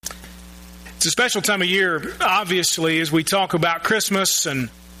It's a special time of year, obviously, as we talk about Christmas and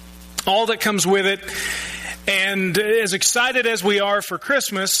all that comes with it. And as excited as we are for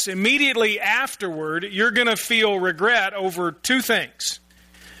Christmas, immediately afterward, you're going to feel regret over two things.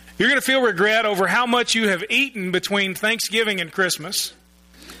 You're going to feel regret over how much you have eaten between Thanksgiving and Christmas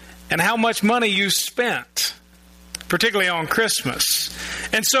and how much money you spent, particularly on Christmas.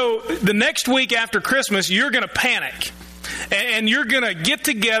 And so the next week after Christmas, you're going to panic. And you're going to get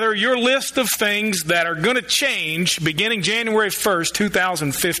together your list of things that are going to change beginning January 1st,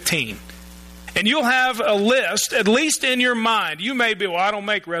 2015. And you'll have a list, at least in your mind. You may be, well, I don't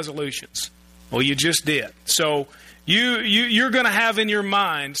make resolutions. Well, you just did. So you're going to have in your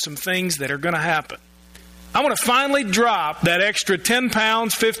mind some things that are going to happen. I want to finally drop that extra 10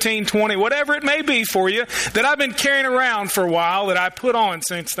 pounds, 15, 20, whatever it may be for you, that I've been carrying around for a while, that I put on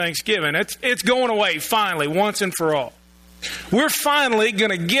since Thanksgiving. It's going away finally, once and for all. We're finally going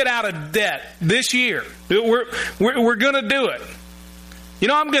to get out of debt this year. We're going to do it. You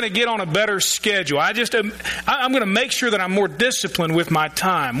know, I'm going to get on a better schedule. I'm going to make sure that I'm more disciplined with my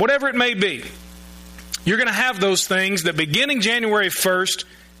time, whatever it may be. You're going to have those things that beginning January 1st,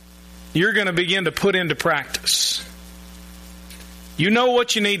 you're going to begin to put into practice. You know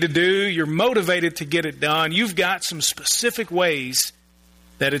what you need to do. You're motivated to get it done. You've got some specific ways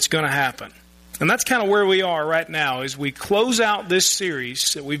that it's going to happen. And that's kind of where we are right now as we close out this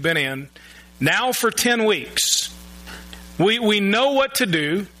series that we've been in now for 10 weeks. We know what to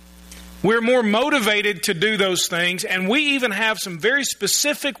do. We're more motivated to do those things. And we even have some very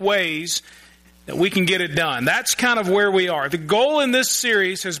specific ways that we can get it done. That's kind of where we are. The goal in this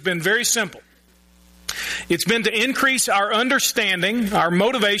series has been very simple. It's been to increase our understanding, our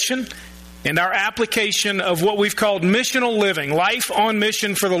motivation, and our application of what we've called missional living, life on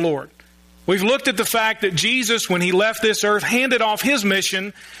mission for the Lord. We've looked at the fact that Jesus, when He left this earth, handed off His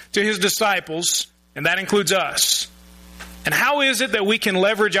mission to His disciples, and that includes us. And how is it that we can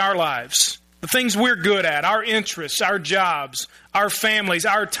leverage our lives, the things we're good at, our interests, our jobs, our families,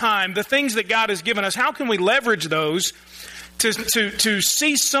 our time, the things that God has given us, how can we leverage those to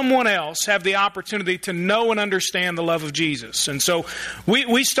see someone else have the opportunity to know and understand the love of Jesus? And so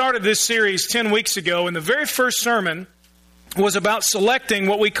we started this series 10 weeks ago, and the very first sermon was about selecting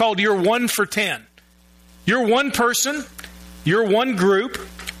what we called your 1 for 10. Your one person, your one group,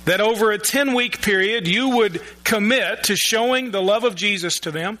 that over a 10-week period you would commit to showing the love of Jesus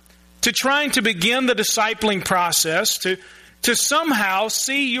to them, to trying to begin the discipling process, to somehow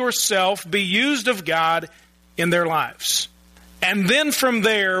see yourself be used of God in their lives. And then from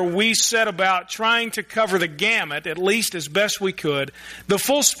there, we set about trying to cover the gamut, at least as best we could, the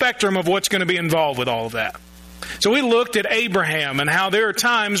full spectrum of what's going to be involved with all of that. So we looked at Abraham and how there are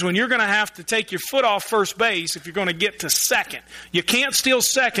times when you're going to have to take your foot off first base if you're going to get to second. You can't steal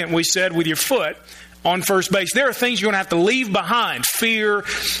second, we said, with your foot on first base. There are things you're going to have to leave behind, fear,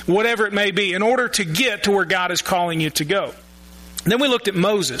 whatever it may be, in order to get to where God is calling you to go. And then we looked at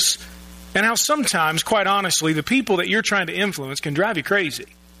Moses and how sometimes, quite honestly, the people that you're trying to influence can drive you crazy.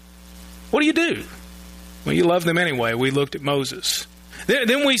 What do you do? Well, you love them anyway. We looked at Moses.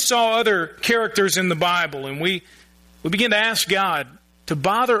 Then we saw other characters in the Bible, and we began to ask God to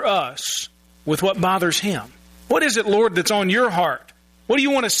bother us with what bothers Him. What is it, Lord, that's on your heart? What do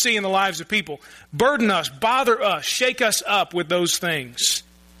you want to see in the lives of people? Burden us, bother us, shake us up with those things.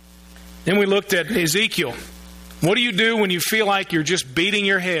 Then we looked at Ezekiel. What do you do when you feel like you're just beating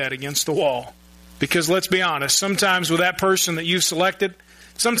your head against the wall? Because let's be honest, sometimes with that person that you've selected,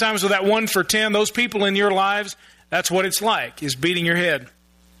 sometimes with that 1 for 10, those people in your lives, that's what it's like, is beating your head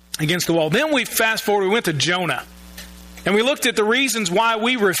against the wall. Then we fast forward, we went to Jonah. And we looked at the reasons why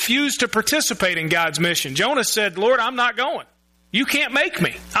we refused to participate in God's mission. Jonah said, Lord, I'm not going. You can't make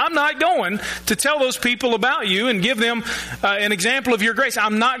me. I'm not going to tell those people about you and give them an example of your grace.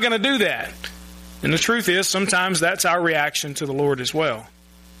 I'm not going to do that. And the truth is, sometimes that's our reaction to the Lord as well.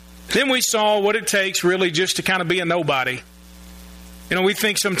 Then we saw what it takes really just to kind of be a nobody. You know, we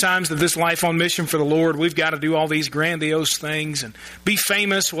think sometimes that this life on mission for the Lord, we've got to do all these grandiose things and be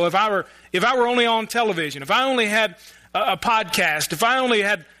famous. Well, if I were only on television, if I only had a podcast, if I only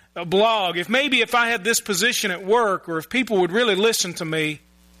had a blog, if I had this position at work, or if people would really listen to me,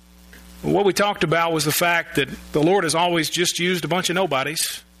 what we talked about was the fact that the Lord has always just used a bunch of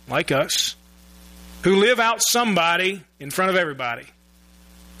nobodies like us who live out somebody in front of everybody.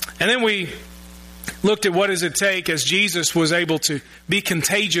 And then we looked at what does it take as Jesus was able to be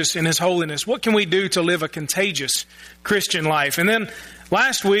contagious in His holiness. What can we do to live a contagious Christian life? And then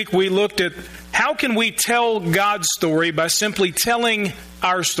last week we looked at how can we tell God's story by simply telling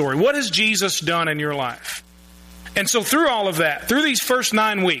our story. What has Jesus done in your life? And so through all of that, through these first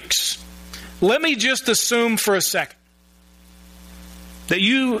 9 weeks, let me just assume for a second that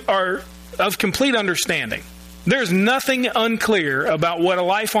you are of complete understanding. There's nothing unclear about what a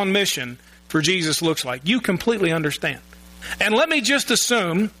life on mission for Jesus looks like. You completely understand. And let me just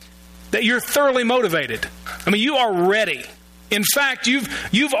assume that you're thoroughly motivated. I mean, you are ready. In fact, you're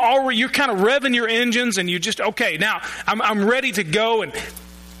kind of revving your engines, and you just, okay, now I'm ready to go,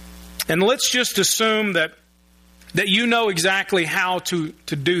 and let's just assume that you know exactly how to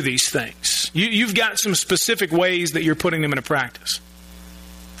do these things. You've got some specific ways that you're putting them into practice.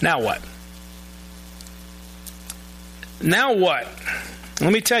 Now what? Now what?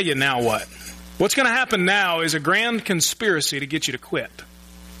 Let me tell you now what. What's going to happen now is a grand conspiracy to get you to quit.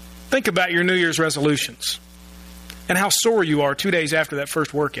 Think about your New Year's resolutions and how sore you are 2 days after that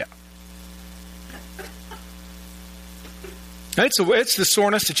first workout. It's the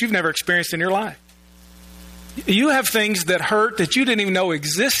soreness that you've never experienced in your life. You have things that hurt that you didn't even know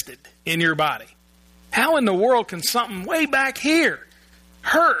existed in your body. How in the world can something way back here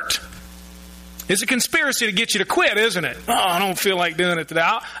hurt? It's a conspiracy to get you to quit, isn't it? Oh, I don't feel like doing it today.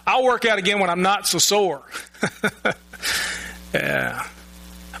 I'll work out again when I'm not so sore. Yeah.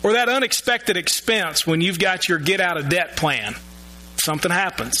 Or that unexpected expense when you've got your get-out-of-debt plan. Something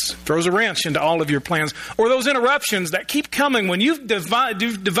happens, throws a wrench into all of your plans. Or those interruptions that keep coming when you've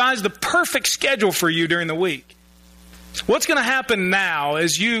devised the perfect schedule for you during the week. What's going to happen now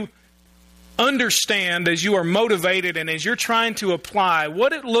as you understand, as you are motivated, and as you're trying to apply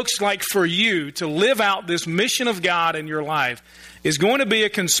what it looks like for you to live out this mission of God in your life, is going to be a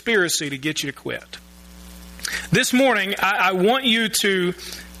conspiracy to get you to quit. This morning, I want you to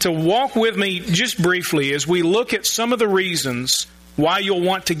walk with me just briefly as we look at some of the reasons why you'll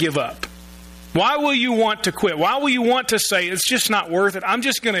want to give up. Why will you want to quit? Why will you want to say, it's just not worth it? I'm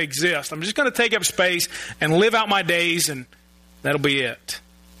just going to exist. I'm just going to take up space and live out my days, and that'll be it.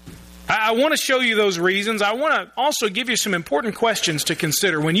 I want to show you those reasons. I want to also give you some important questions to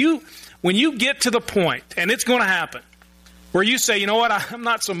consider. When you get to the point, and it's going to happen, where you say, you know what, I'm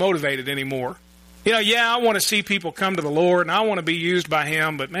not so motivated anymore. You know, yeah, I want to see people come to the Lord, and I want to be used by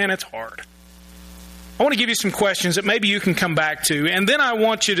Him, but man, it's hard. I want to give you some questions that maybe you can come back to, and then I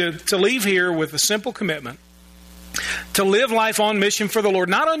want you to leave here with a simple commitment to live life on mission for the Lord,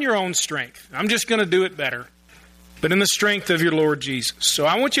 not on your own strength. I'm just going to do it better, but in the strength of your Lord Jesus. So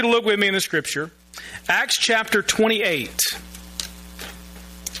I want you to look with me in the Scripture. Acts chapter 28.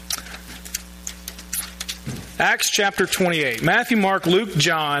 Acts chapter 28. Matthew, Mark, Luke,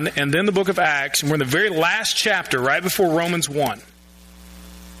 John, and then the book of Acts. And we're in the very last chapter, right before Romans 1.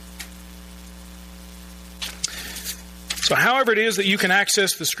 So however it is that you can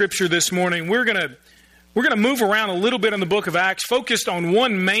access the Scripture this morning, we're going to move around a little bit in the book of Acts, focused on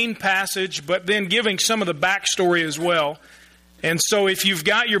one main passage, but then giving some of the backstory as well. And so if you've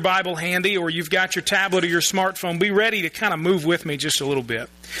got your Bible handy or you've got your tablet or your smartphone, be ready to kind of move with me just a little bit.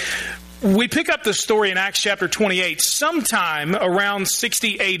 We pick up the story in Acts chapter 28 sometime around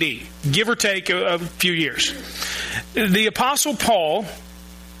 60 A.D., give or take a few years. The Apostle Paul,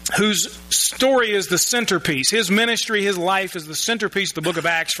 whose story is the centerpiece, his ministry, his life is the centerpiece of the book of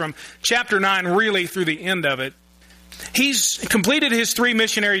Acts from chapter 9 really through the end of it. He's completed his 3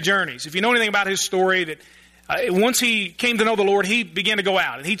 missionary journeys. If you know anything about his story, that once he came to know the Lord, he began to go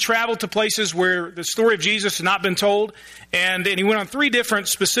out. And he traveled to places where the story of Jesus had not been told. And he went on 3 different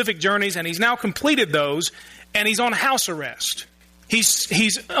specific journeys, and he's now completed those, and he's on house arrest.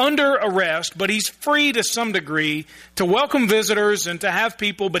 He's under arrest, but he's free to some degree to welcome visitors and to have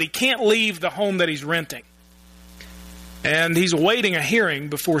people, but he can't leave the home that he's renting. And he's awaiting a hearing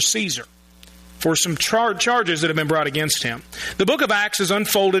before Caesar for some charges that have been brought against him. The book of Acts is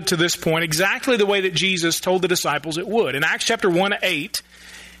unfolded to this point exactly the way that Jesus told the disciples it would. In Acts chapter 1:8,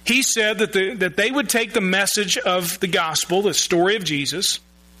 he said that they would take the message of the gospel, the story of Jesus,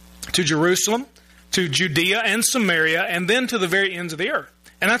 to Jerusalem, to Judea and Samaria, and then to the very ends of the earth.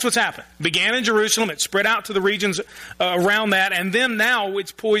 And that's what's happened. It began in Jerusalem, it spread out to the regions around that, and then now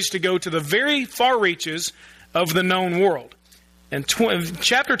it's poised to go to the very far reaches of the known world. And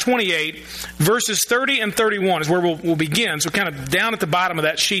chapter 28, verses 30 and 31 is where we'll begin. So kind of down at the bottom of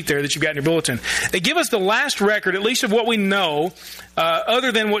that sheet there that you've got in your bulletin. They give us the last record, at least of what we know,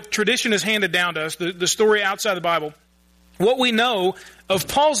 other than what tradition has handed down to us, the story outside the Bible, what we know of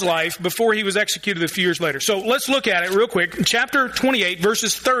Paul's life before he was executed a few years later. So let's look at it real quick. Chapter 28,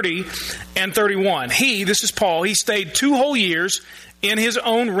 verses 30 and 31. This is Paul, he stayed 2 whole years in his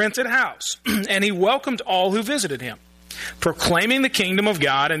own rented house, and he welcomed all who visited him, proclaiming the kingdom of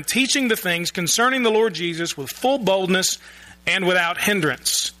God and teaching the things concerning the Lord Jesus with full boldness and without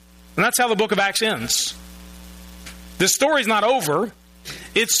hindrance. And that's how the book of Acts ends. The story's not over.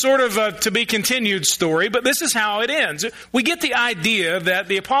 It's sort of a to be continued story, but this is how it ends. We get the idea that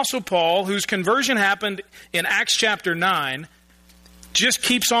the Apostle Paul, whose conversion happened in Acts chapter 9, just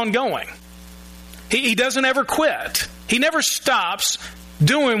keeps on going. He doesn't ever quit. He never stops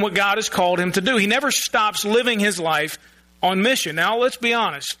doing what God has called him to do. He never stops living his life on mission. Now, let's be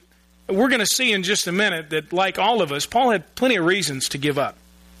honest. We're going to see in just a minute that, like all of us, Paul had plenty of reasons to give up.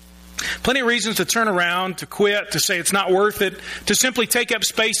 Plenty of reasons to turn around, to quit, to say it's not worth it, to simply take up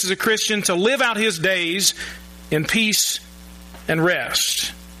space as a Christian, to live out his days in peace and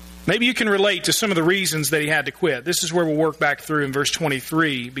rest. Maybe you can relate to some of the reasons that he had to quit. This is where we'll work back through in verse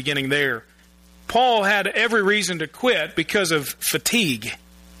 23, beginning there. Paul had every reason to quit because of fatigue.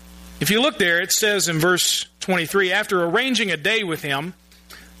 If you look there, it says in verse 23, after arranging a day with him,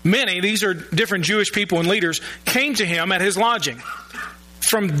 many, these are different Jewish people and leaders, came to him at his lodging.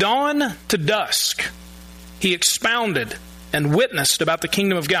 From dawn to dusk, he expounded and witnessed about the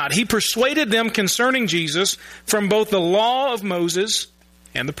kingdom of God. He persuaded them concerning Jesus from both the law of Moses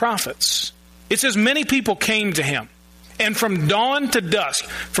and the prophets. It says many people came to him. And from dawn to dusk,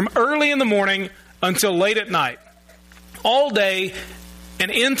 from early in the morning until late at night, all day and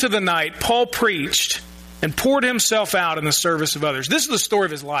into the night, Paul preached and poured himself out in the service of others. This is the story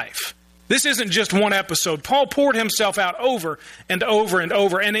of his life. This isn't just one episode. Paul poured himself out over and over and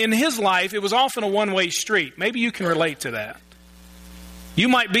over. And in his life, it was often a one-way street. Maybe you can relate to that. You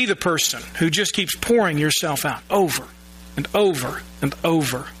might be the person who just keeps pouring yourself out over and over and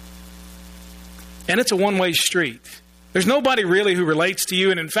over. And it's a one-way street. There's nobody really who relates to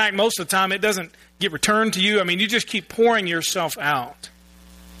you. And in fact, most of the time, it doesn't get returned to you. I mean, you just keep pouring yourself out.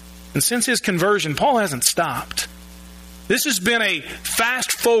 And since his conversion, Paul hasn't stopped. This has been a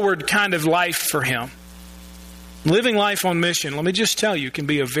fast-forward kind of life for him. Living life on mission, let me just tell you, can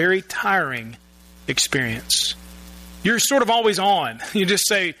be a very tiring experience. You're sort of always on. You just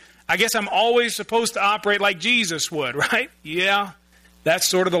say, I guess I'm always supposed to operate like Jesus would, right? Yeah, that's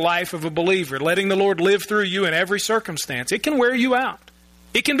sort of the life of a believer, letting the Lord live through you in every circumstance. It can wear you out.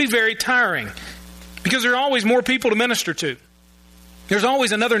 It can be very tiring because there are always more people to minister to. There's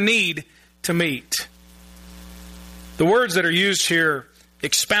always another need to meet. The words that are used here,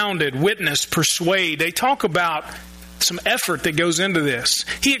 expounded, witness, persuade, they talk about some effort that goes into this.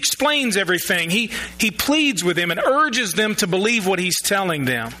 He explains everything. He pleads with them and urges them to believe what he's telling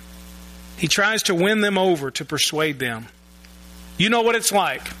them. He tries to win them over, to persuade them. You know what it's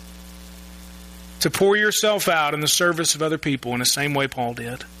like to pour yourself out in the service of other people in the same way Paul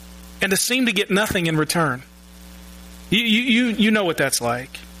did, and to seem to get nothing in return. You know what that's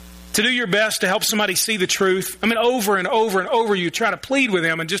like. To do your best to help somebody see the truth. I mean, over and over and over, you try to plead with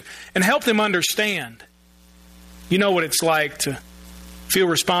them and help them understand. You know what it's like to feel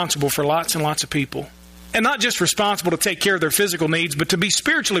responsible for lots and lots of people. And not just responsible to take care of their physical needs, but to be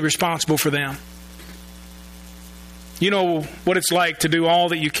spiritually responsible for them. You know what it's like to do all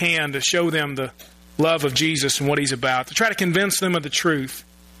that you can to show them the love of Jesus and what he's about. To try to convince them of the truth.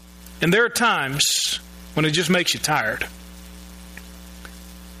 And there are times when it just makes you tired.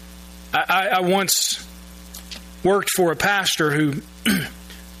 I once worked for a pastor who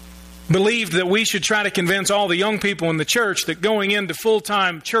believed that we should try to convince all the young people in the church that going into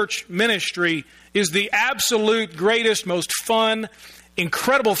full-time church ministry is the absolute greatest, most fun,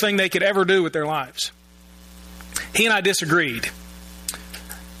 incredible thing they could ever do with their lives. He and I disagreed.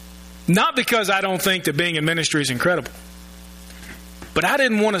 Not because I don't think that being in ministry is incredible, but I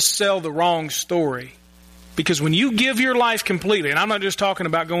didn't want to sell the wrong story. Because when you give your life completely, and I'm not just talking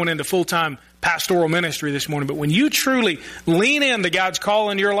about going into full-time pastoral ministry this morning, but when you truly lean into God's call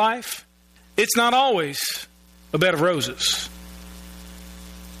in your life, it's not always a bed of roses.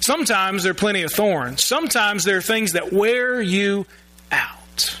 Sometimes there are plenty of thorns. Sometimes there are things that wear you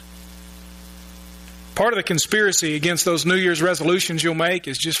out. Part of the conspiracy against those New Year's resolutions you'll make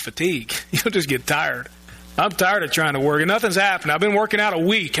is just fatigue. You'll just get tired. I'm tired of trying to work, and nothing's happened. I've been working out a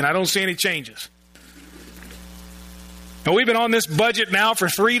week, and I don't see any changes. And we've been on this budget now for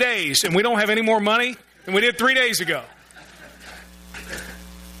 3 days, and we don't have any more money than we did 3 days ago.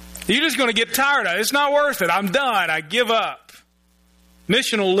 You're just going to get tired of it. It's not worth it. I'm done. I give up.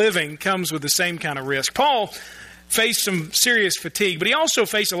 Missional living comes with the same kind of risk. Paul faced some serious fatigue, but he also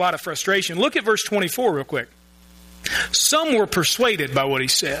faced a lot of frustration. Look at verse 24 real quick. Some were persuaded by what he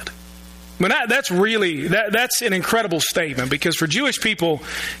said. But that's an incredible statement, because for Jewish people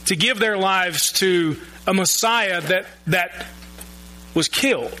to give their lives to a Messiah that was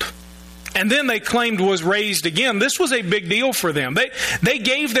killed and then they claimed was raised again, this was a big deal for them. They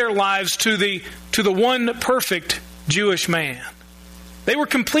gave their lives to the one perfect Jewish man. They were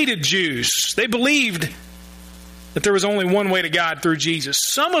completed Jews. They believed that there was only one way to God through Jesus.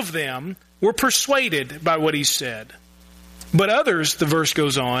 Some of them were persuaded by what he said. But others, the verse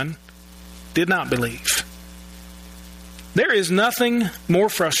goes on, did not believe. There is nothing more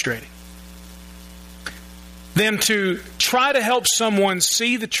frustrating than to try to help someone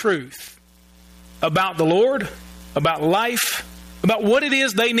see the truth about the Lord, about life, about what it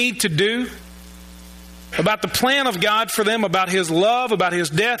is they need to do, about the plan of God for them, about His love, about His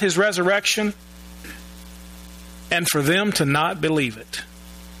death, His resurrection, and for them to not believe it.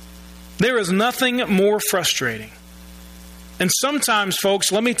 There is nothing more frustrating. And sometimes,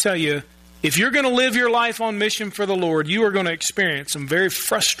 folks, let me tell you, if you're going to live your life on mission for the Lord, you are going to experience some very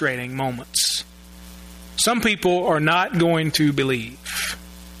frustrating moments. Some people are not going to believe.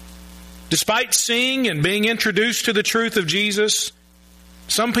 Despite seeing and being introduced to the truth of Jesus,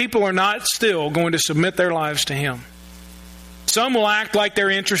 some people are not still going to submit their lives to Him. Some will act like they're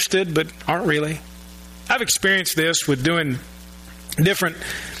interested, but aren't really. I've experienced this with doing different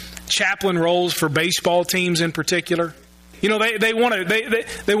chaplain roles for baseball teams in particular. You know, they want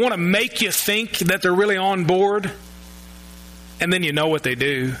to make you think that they're really on board, and then you know what they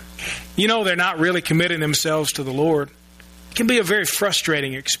do. You know they're not really committing themselves to the Lord. It can be a very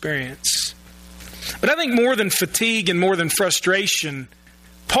frustrating experience. But I think more than fatigue and more than frustration,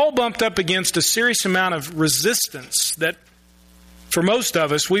 Paul bumped up against a serious amount of resistance that, for most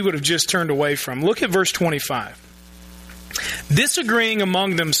of us, we would have just turned away from. Look at verse 25. Disagreeing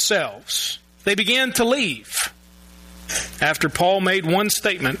among themselves, they began to leave. After Paul made one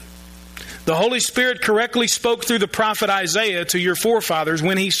statement, the Holy Spirit correctly spoke through the prophet Isaiah to your forefathers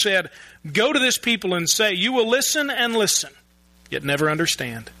when he said, "Go to this people and say, you will listen and listen, yet never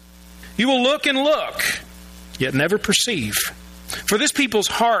understand. You will look and look, yet never perceive. For this people's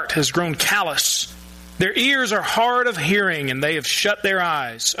heart has grown callous. Their ears are hard of hearing, and they have shut their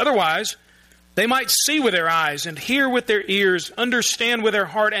eyes. Otherwise, they might see with their eyes and hear with their ears, understand with their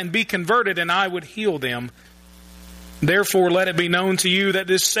heart, and be converted, and I would heal them. Therefore, let it be known to you that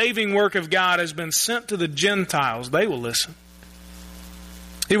this saving work of God has been sent to the Gentiles. They will listen."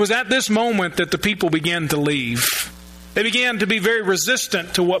 It was at this moment that the people began to leave. They began to be very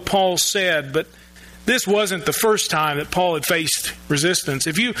resistant to what Paul said, but this wasn't the first time that Paul had faced resistance.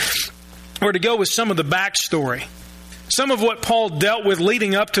 If you were to go with some of the backstory, some of what Paul dealt with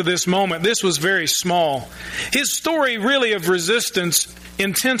leading up to this moment, this was very small. His story really of resistance,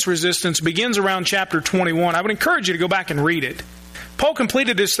 intense resistance, begins around chapter 21. I would encourage you to go back and read it. Paul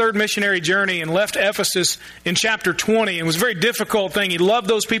completed his third missionary journey and left Ephesus in chapter 20. It was a very difficult thing. He loved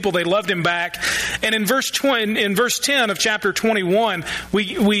those people. They loved him back. And in verse 10 of chapter 21,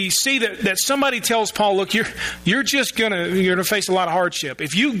 we see that somebody tells Paul, look, you're going to face a lot of hardship.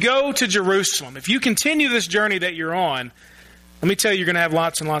 If you go to Jerusalem, if you continue this journey that you're on, let me tell you, you're going to have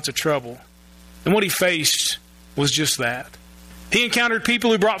lots and lots of trouble. And what he faced was just that. He encountered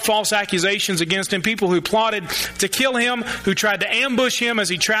people who brought false accusations against him, people who plotted to kill him, who tried to ambush him as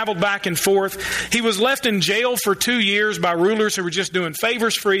he traveled back and forth. He was left in jail for 2 years by rulers who were just doing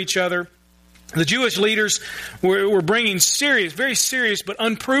favors for each other. The Jewish leaders were bringing serious, very serious, but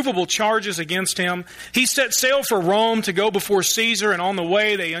unprovable charges against him. He set sail for Rome to go before Caesar, and on the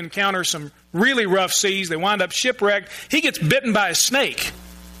way they encounter some really rough seas. They wind up shipwrecked. He gets bitten by a snake,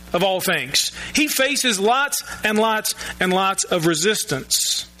 of all things. He faces lots and lots and lots of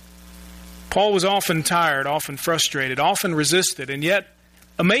resistance. Paul was often tired, often frustrated, often resisted, and yet,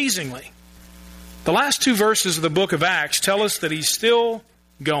 amazingly, the last 2 verses of the book of Acts tell us that he's still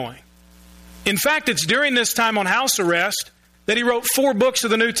going. In fact, it's during this time on house arrest that he wrote 4 books of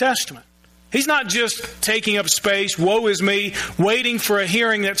the New Testament. He's not just taking up space, woe is me, waiting for a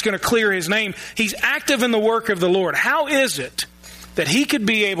hearing that's going to clear his name. He's active in the work of the Lord. How is it that he could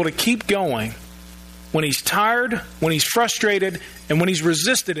be able to keep going when he's tired, when he's frustrated, and when he's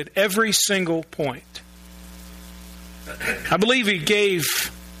resisted at every single point? I believe he gave,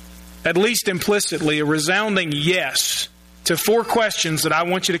 at least implicitly, a resounding yes to 4 questions that I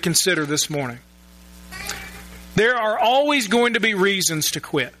want you to consider this morning. There are always going to be reasons to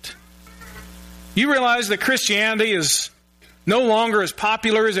quit. You realize that Christianity is no longer as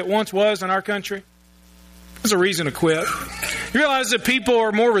popular as it once was in our country? There's a reason to quit. You realize that people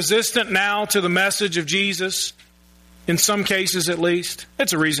are more resistant now to the message of Jesus, in some cases at least.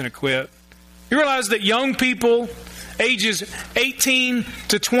 It's a reason to quit. You realize that young people, ages 18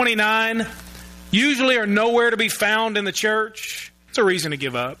 to 29, usually are nowhere to be found in the church. It's a reason to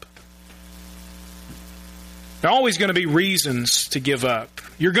give up. There are always going to be reasons to give up.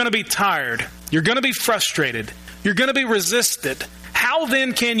 You're going to be tired. You're going to be frustrated. You're going to be resisted. How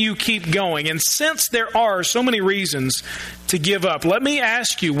then can you keep going? And since there are so many reasons to give up, let me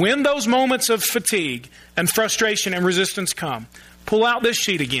ask you, when those moments of fatigue and frustration and resistance come, pull out this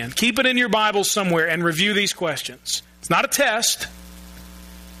sheet again. Keep it in your Bible somewhere and review these questions. It's not a test,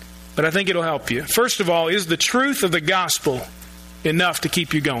 but I think it'll help you. First of all, is the truth of the gospel enough to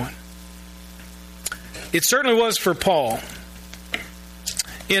keep you going? It certainly was for Paul.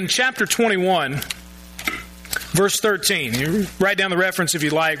 In chapter 21, verse 13, you write down the reference if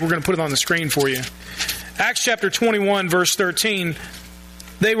you like. We're going to put it on the screen for you. Acts chapter 21, verse 13,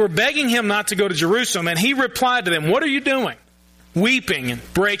 they were begging him not to go to Jerusalem, and he replied to them, "What are you doing? Weeping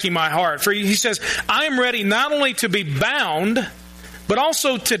and breaking my heart." For he says, "I am ready not only to be bound, but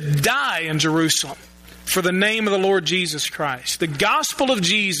also to die in Jerusalem for the name of the Lord Jesus Christ." The gospel of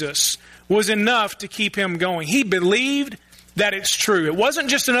Jesus was enough to keep him going. He believed that it's true. It wasn't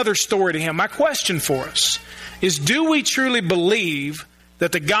just another story to him. My question for us is, do we truly believe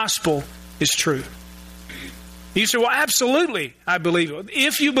that the gospel is true? You say, well, absolutely, I believe it.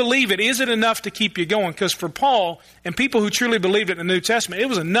 If you believe it, is it enough to keep you going? Because for Paul and people who truly believed it in the New Testament, it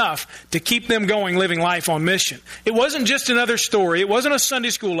was enough to keep them going, living life on mission. It wasn't just another story. It wasn't a Sunday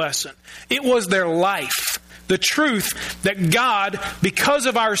school lesson. It was their life. The truth that God, because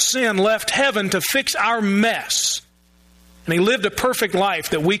of our sin, left heaven to fix our mess. And He lived a perfect life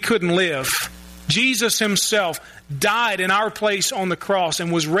that we couldn't live. Jesus Himself died in our place on the cross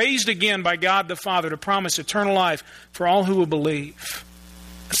and was raised again by God the Father to promise eternal life for all who will believe.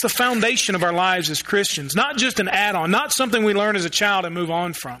 That's the foundation of our lives as Christians. Not just an add-on, not something we learn as a child and move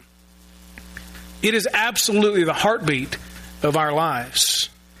on from. It is absolutely the heartbeat of our lives.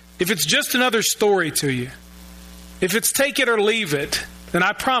 If it's just another story to you, if it's take it or leave it, then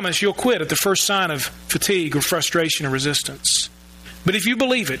I promise you'll quit at the first sign of fatigue or frustration or resistance. But if you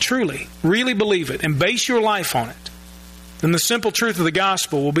believe it, truly, really believe it, and base your life on it, then the simple truth of the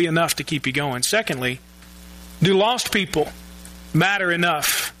gospel will be enough to keep you going. Secondly, do lost people matter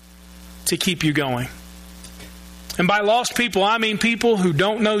enough to keep you going? And by lost people, I mean people who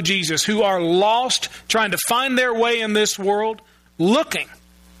don't know Jesus, who are lost, trying to find their way in this world, looking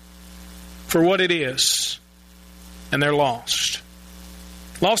for what it is, and they're lost.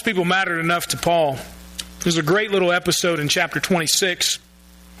 Lost people mattered enough to Paul. There's a great little episode in chapter 26.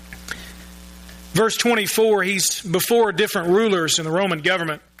 Verse 24, he's before different rulers in the Roman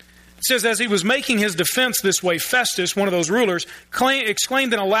government. It says, as he was making his defense this way, Festus, one of those rulers,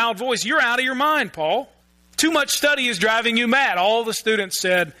 exclaimed in a loud voice, "You're out of your mind, Paul. Too much study is driving you mad." All the students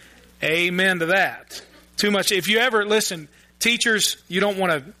said, amen to that. Too much. If you ever listen, teachers, you don't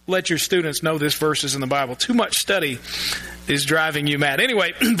want to let your students know this verse is in the Bible. Too much study is driving you mad.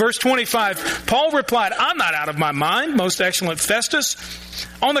 Anyway, verse 25, Paul replied, "I'm not out of my mind, most excellent Festus.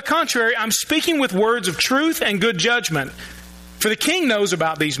 On the contrary, I'm speaking with words of truth and good judgment. For the king knows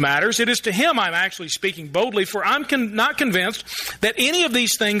about these matters. It is to him I'm actually speaking boldly, for I'm not convinced that any of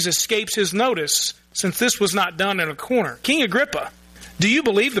these things escapes his notice, since this was not done in a corner. King Agrippa, do you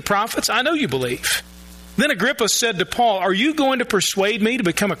believe the prophets? I know you believe." Then Agrippa said to Paul, "Are you going to persuade me to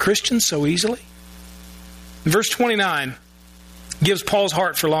become a Christian so easily?" Verse 29 gives Paul's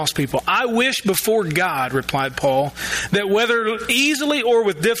heart for lost people. "I wish before God," replied Paul, "that whether easily or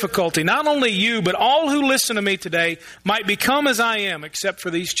with difficulty, not only you, but all who listen to me today might become as I am, except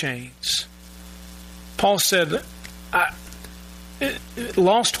for these chains." Paul said,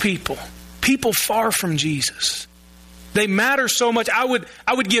 lost people, people far from Jesus, they matter so much. I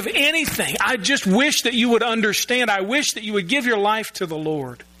would give anything. I just wish that you would understand. I wish that you would give your life to the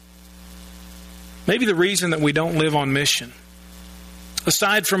Lord. Maybe the reason that we don't live on mission,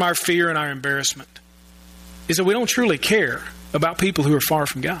 aside from our fear and our embarrassment, is that we don't truly care about people who are far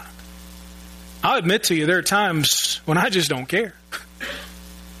from God. I'll admit to you, there are times when I just don't care.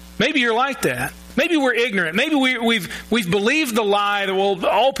 Maybe you're like that. Maybe we're ignorant. Maybe we've believed the lie that, well,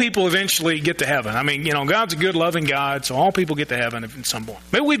 all people eventually get to heaven. I mean, God's a good, loving God, so all people get to heaven at some point.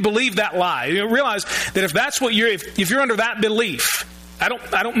 Maybe we believe that lie. You realize that if that's what if you're under that belief, I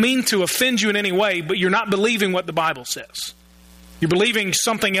don't mean to offend you in any way, but you're not believing what the Bible says. You're believing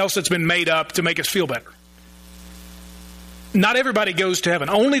something else that's been made up to make us feel better. Not everybody goes to heaven.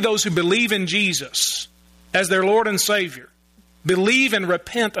 Only those who believe in Jesus as their Lord and Savior, believe and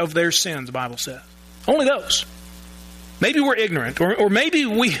repent of their sins, the Bible says. Only those. Maybe we're ignorant, or maybe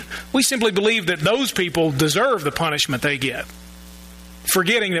we simply believe that those people deserve the punishment they get,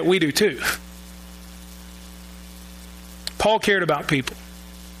 forgetting that we do too. Paul cared about people,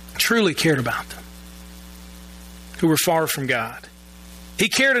 truly cared about them, who were far from God. He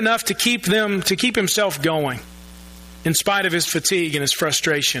cared enough to keep himself going in spite of his fatigue and his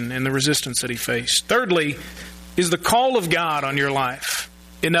frustration and the resistance that he faced. Thirdly, Is the call of God on your life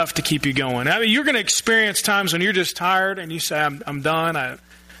enough to keep you going? I mean, you're going to experience times when you're just tired and you say, I'm done,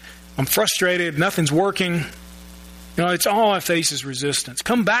 I'm frustrated, nothing's working. It's all I face is resistance.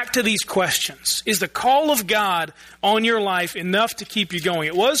 Come back to these questions. Is the call of God on your life enough to keep you going?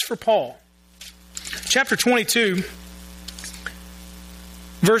 It was for Paul. Chapter 22,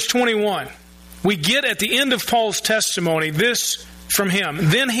 verse 21. We get at the end of Paul's testimony this from him.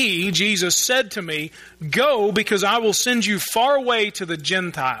 Then he, Jesus, said to me, "Go, because I will send you far away to the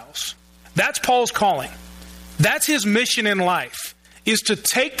Gentiles." That's Paul's calling. That's his mission in life, is to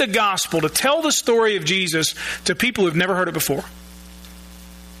take the gospel, to tell the story of Jesus to people who've never heard it before.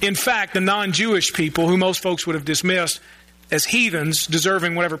 In fact, the non-Jewish people, who most folks would have dismissed as heathens,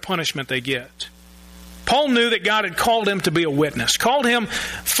 deserving whatever punishment they get. Paul knew that God had called him to be a witness, called him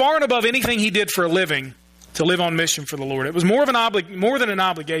far and above anything he did for a living to live on mission for the Lord. It was more than an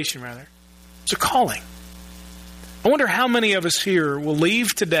obligation, rather. It's a calling. I wonder how many of us here will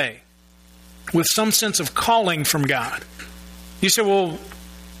leave today with some sense of calling from God. You say, well,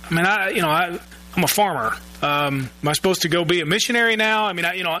 I mean, I'm a farmer. Am I supposed to go be a missionary now? I mean,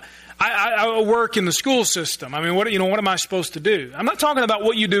 I work in the school system. I mean, what am I supposed to do? I'm not talking about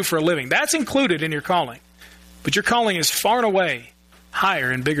what you do for a living. That's included in your calling. But your calling is far and away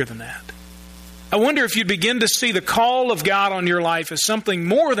higher and bigger than that. I wonder if you'd begin to see the call of God on your life as something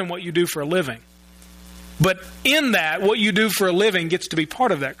more than what you do for a living. But in that, what you do for a living gets to be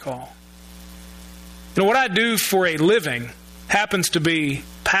part of that call. What I do for a living happens to be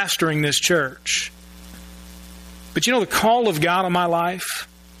pastoring this church. But the call of God on my life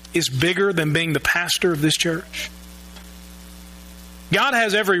is bigger than being the pastor of this church. God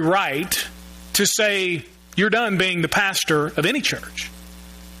has every right to say, you're done being the pastor of any church.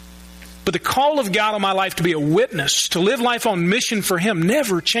 But the call of God on my life to be a witness, to live life on mission for Him,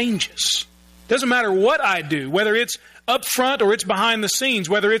 never changes. Doesn't matter what I do, whether it's up front or it's behind the scenes,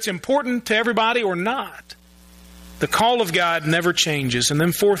 whether it's important to everybody or not. The call of God never changes. And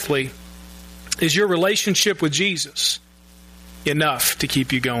then fourthly, is your relationship with Jesus enough to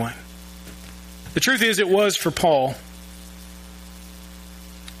keep you going? The truth is, it was for Paul.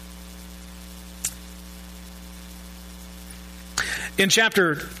 In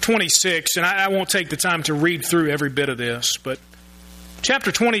chapter 26, and I won't take the time to read through every bit of this, but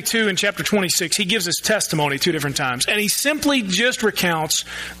chapter 22 and chapter 26, he gives his testimony 2 different times. And he simply just recounts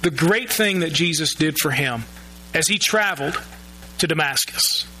the great thing that Jesus did for him as he traveled to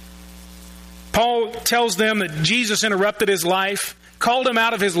Damascus. Paul tells them that Jesus interrupted his life, called him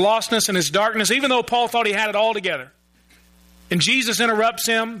out of his lostness and his darkness, even though Paul thought he had it all together. And Jesus interrupts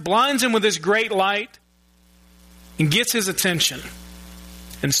him, blinds him with his great light, and gets his attention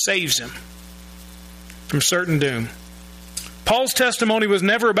and saves him from certain doom. Paul's testimony was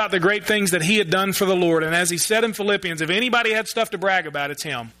never about the great things that he had done for the Lord. And as he said in Philippians, if anybody had stuff to brag about, it's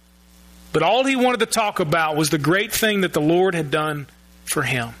him. But all he wanted to talk about was the great thing that the Lord had done for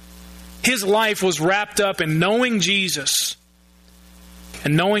him. His life was wrapped up in knowing Jesus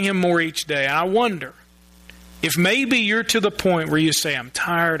and knowing Him more each day. And I wonder if maybe you're to the point where you say, I'm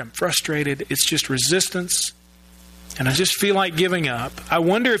tired, I'm frustrated, it's just resistance, and I just feel like giving up. I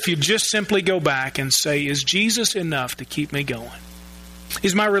wonder if you just simply go back and say, is Jesus enough to keep me going?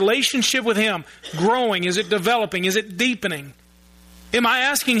 Is my relationship with Him growing? Is it developing? Is it deepening? Am I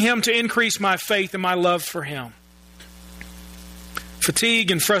asking Him to increase my faith and my love for Him? Fatigue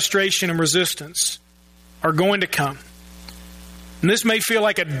and frustration and resistance are going to come. And this may feel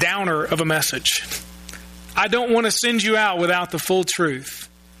like a downer of a message. I don't want to send you out without the full truth.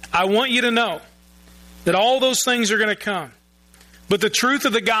 I want you to know that all those things are going to come. But the truth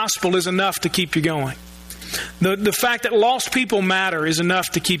of the gospel is enough to keep you going. The fact that lost people matter is enough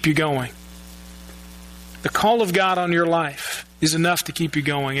to keep you going. The call of God on your life is enough to keep you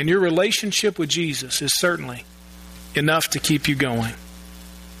going. And your relationship with Jesus is certainly enough to keep you going.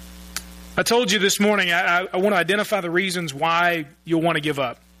 I told you this morning, I want to identify the reasons why you'll want to give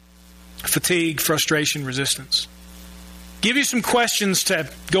up. Fatigue, frustration, resistance. Give you some questions to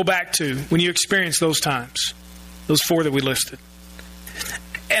go back to when you experience those times. Those 4 that we listed.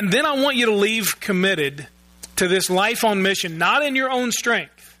 And then I want you to leave committed to this life on mission, not in your own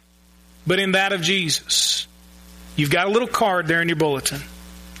strength, but in that of Jesus. You've got a little card there in your bulletin.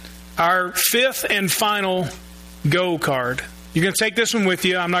 Our 5th and final go card. You're going to take this one with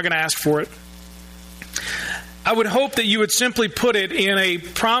you. I'm not going to ask for it. I would hope that you would simply put it in a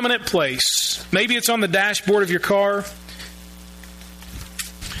prominent place. Maybe it's on the dashboard of your car.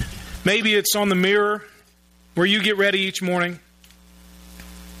 Maybe it's on the mirror where you get ready each morning.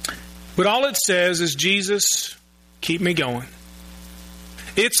 But all it says is, Jesus, keep me going.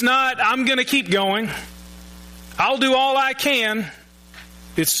 It's not, I'm going to keep going. I'll do all I can.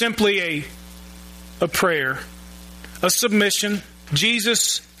 It's simply a prayer, a submission.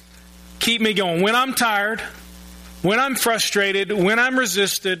 Jesus, keep me going. When I'm tired, when I'm frustrated, when I'm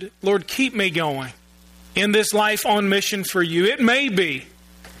resisted, Lord, keep me going in this life on mission for you. It may be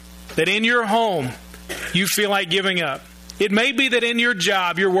that in your home you feel like giving up. It may be that in your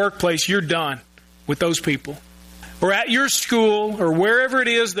job, your workplace, you're done with those people. Or at your school, or wherever it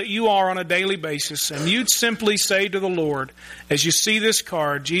is that you are on a daily basis, and you'd simply say to the Lord, as you see this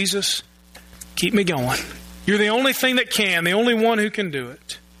card, Jesus, keep me going. You're the only thing that can, the only one who can do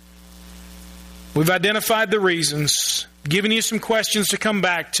it. We've identified the reasons, given you some questions to come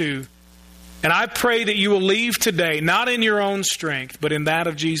back to, and I pray that you will leave today, not in your own strength, but in that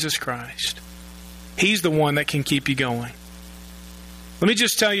of Jesus Christ. He's the one that can keep you going. Let me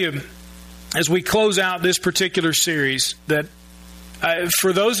just tell you, as we close out this particular series, that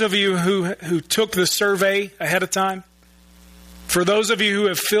for those of you who took the survey ahead of time, for those of you who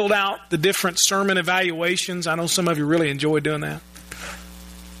have filled out the different sermon evaluations, I know some of you really enjoy doing that.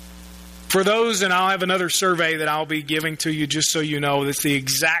 For those, and I'll have another survey that I'll be giving to you just so you know, it's the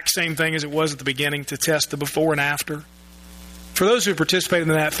exact same thing as it was at the beginning to test the before and after. For those who participated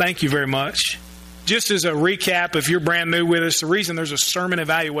in that, thank you very much. Just as a recap, if you're brand new with us, the reason there's a sermon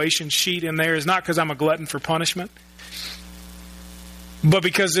evaluation sheet in there is not because I'm a glutton for punishment, but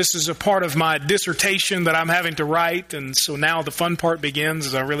because this is a part of my dissertation that I'm having to write, and so now the fun part begins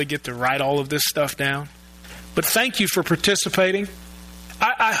as I really get to write all of this stuff down. But thank you for participating.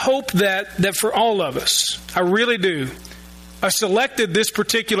 I hope that for all of us, I really do, I selected this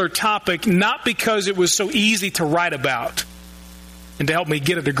particular topic not because it was so easy to write about and to help me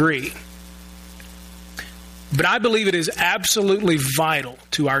get a degree, but I believe it is absolutely vital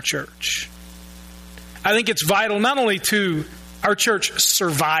to our church. I think it's vital not only to our church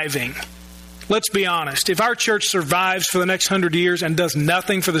surviving. Let's be honest. If our church survives for the next 100 years and does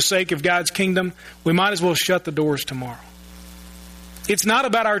nothing for the sake of God's kingdom, we might as well shut the doors tomorrow. It's not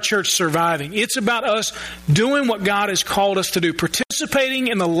about our church surviving. It's about us doing what God has called us to do, participating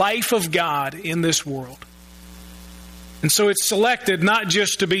in the life of God in this world. And so it's selected not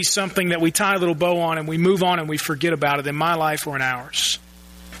just to be something that we tie a little bow on and we move on and we forget about it in my life or in ours.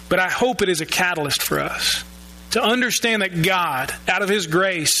 But I hope it is a catalyst for us to understand that God, out of His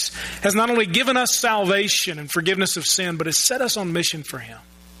grace, has not only given us salvation and forgiveness of sin, but has set us on mission for Him,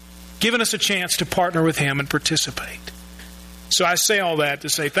 given us a chance to partner with Him and participate. So I say all that to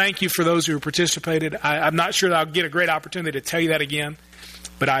say thank you for those who participated. I'm not sure that I'll get a great opportunity to tell you that again,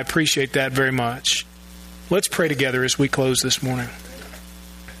 but I appreciate that very much. Let's pray together as we close this morning.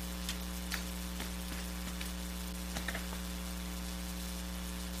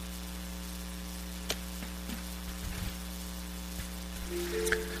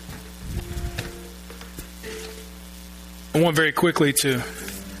 I want very quickly to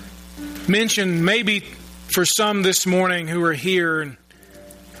mention maybe for some this morning who are here, and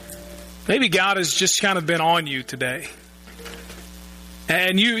maybe God has just kind of been on you today.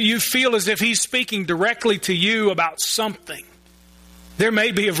 And you feel as if He's speaking directly to you about something. There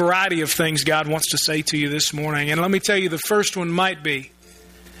may be a variety of things God wants to say to you this morning. And let me tell you, the first one might be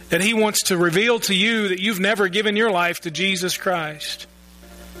that He wants to reveal to you that you've never given your life to Jesus Christ.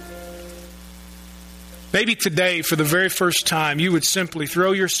 Maybe today, for the very first time, you would simply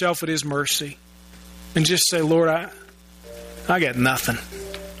throw yourself at His mercy and just say, Lord, I got nothing.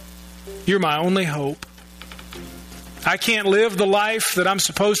 You're my only hope. I can't live the life that I'm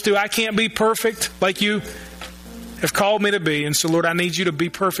supposed to. I can't be perfect like you have called me to be. And so, Lord, I need you to be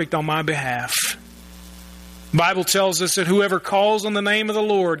perfect on my behalf. The Bible tells us that whoever calls on the name of the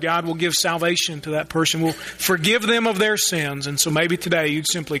Lord, God will give salvation to that person, will forgive them of their sins. And so maybe today you'd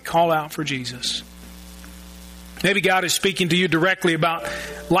simply call out for Jesus. Maybe God is speaking to you directly about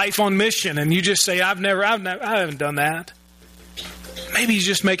life on mission, and you just say, I haven't done that. Maybe you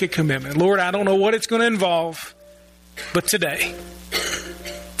just make a commitment. Lord, I don't know what it's going to involve, but today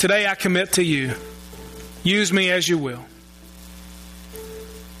I commit to you. Use me as you will.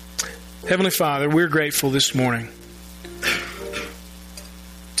 Heavenly Father, we're grateful this morning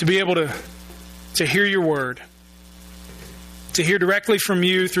to be able to hear your word, to hear directly from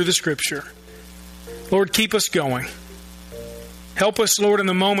you through the Scripture. Lord, keep us going. Help us, Lord, in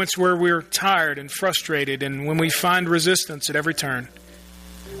the moments where we're tired and frustrated and when we find resistance at every turn.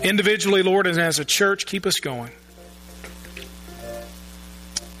 Individually, Lord, and as a church, keep us going.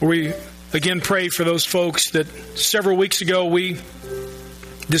 We again pray for those folks that several weeks ago we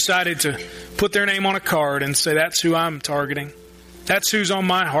decided to put their name on a card and say, that's who I'm targeting. That's who's on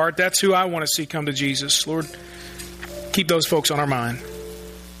my heart. That's who I want to see come to Jesus. Lord, keep those folks on our mind.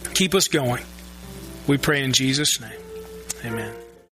 Keep us going. We pray in Jesus' name. Amen.